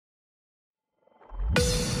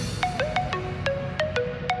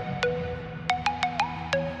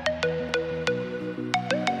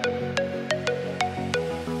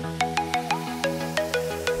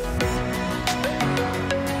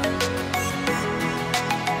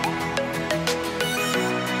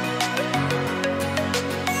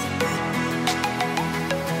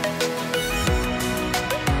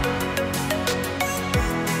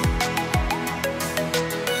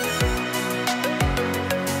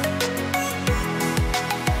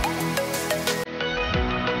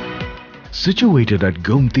Situated at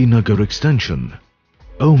Gomti Nagar extension,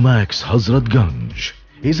 Omaxe Hazratganj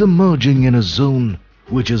is emerging in a zone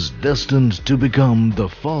which is destined to become the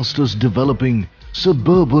fastest developing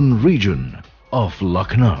suburban region of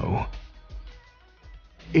Lucknow.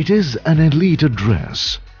 It is an elite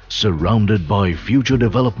address surrounded by future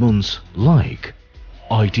developments like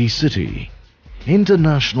IT City,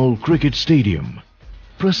 International Cricket Stadium,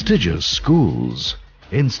 prestigious schools,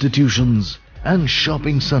 institutions and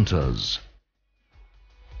shopping centers.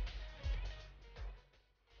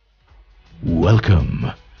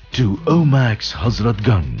 Welcome to Omaxe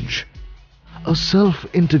Hazratganj, a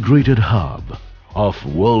self-integrated hub of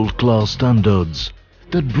world-class standards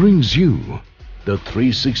that brings you the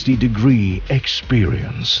 360-degree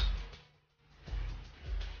experience.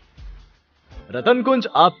 रतनकुंज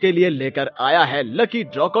आपके लिए लेकर आया है lucky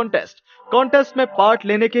draw contest में part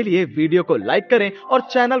लेने के लिए video को लाइक करें और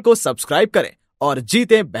चैनल को सब्सक्राइब करें और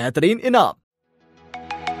जीतें बेहतरीन इनाम।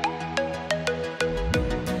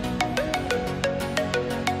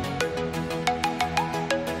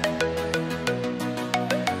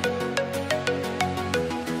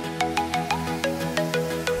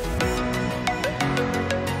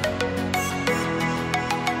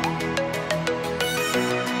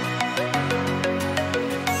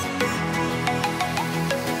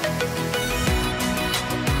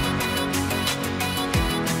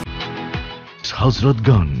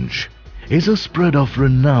 Hazratganj is a spread of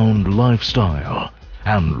renowned lifestyle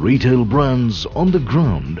and retail brands on the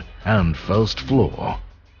ground and first floor,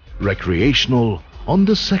 recreational on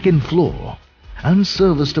the second floor, and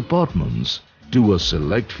serviced apartments to a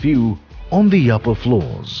select few on the upper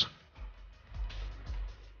floors.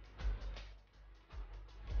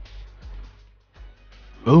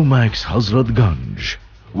 Omaxe Hazratganj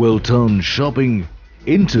will turn shopping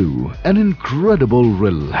into an incredible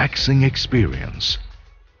relaxing experience.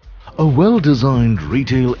 A well-designed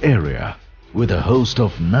retail area with a host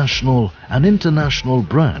of national and international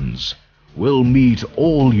brands will meet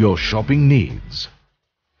all your shopping needs.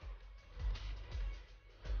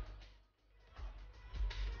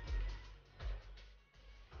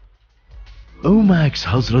 Omaxe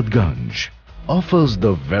Hazratganj offers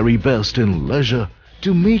the very best in leisure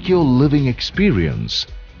to make your living experience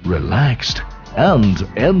relaxed and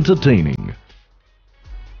entertaining.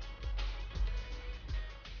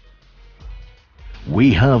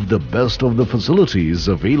 We have the best of the facilities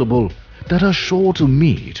available that are sure to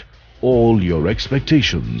meet all your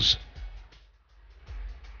expectations.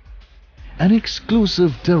 An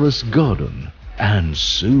exclusive terrace garden and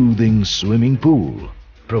soothing swimming pool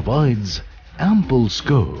provides ample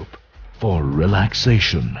scope for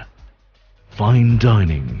relaxation. Fine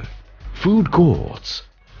dining, food courts,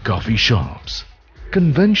 coffee shops,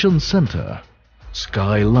 convention center,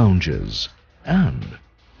 sky lounges and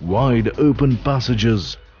wide open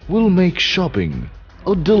passages will make shopping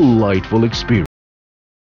a delightful experience.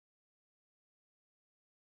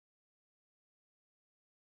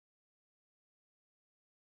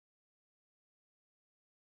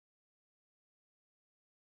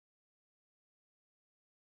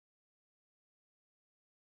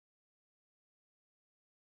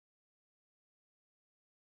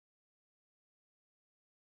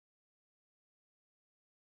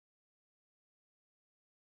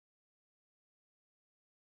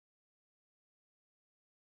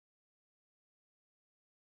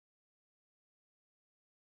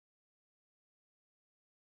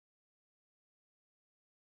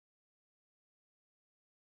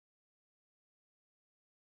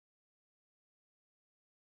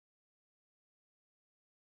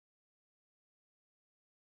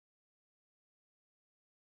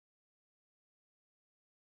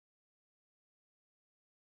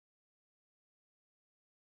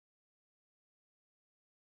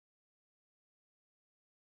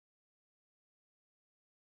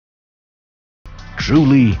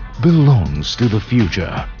 Truly belongs to the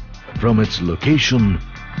future, from its location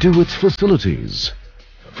to its facilities,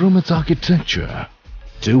 from its architecture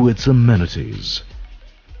to its amenities.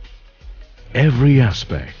 Every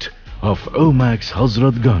aspect of Omaxe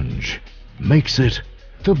Hazratganj makes it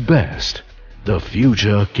the best the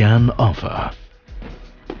future can offer.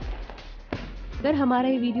 अगर हमारा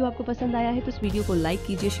ये video आपको पसंद आया है तो इस video को लाइक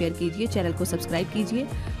कीजिए, शेयर कीजिए, चैनल को सब्सक्राइब कीजिए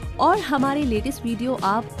और हमारे लेटेस्ट वीडियो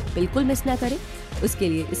आप बिल्कुल मिस ना करें, उसके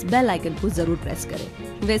लिए इस बेल आइकन को जरूर प्रेस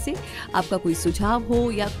करें। वैसे आपका कोई सुझाव हो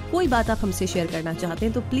या कोई बात आप हमसे शेयर करना चाहते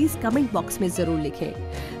हैं तो प्लीज कमेंट बॉक्स में जरूर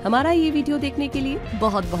लिखें। हमारा ये वीडियो देखने के लिए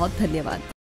बहुत बहुत धन्यवाद।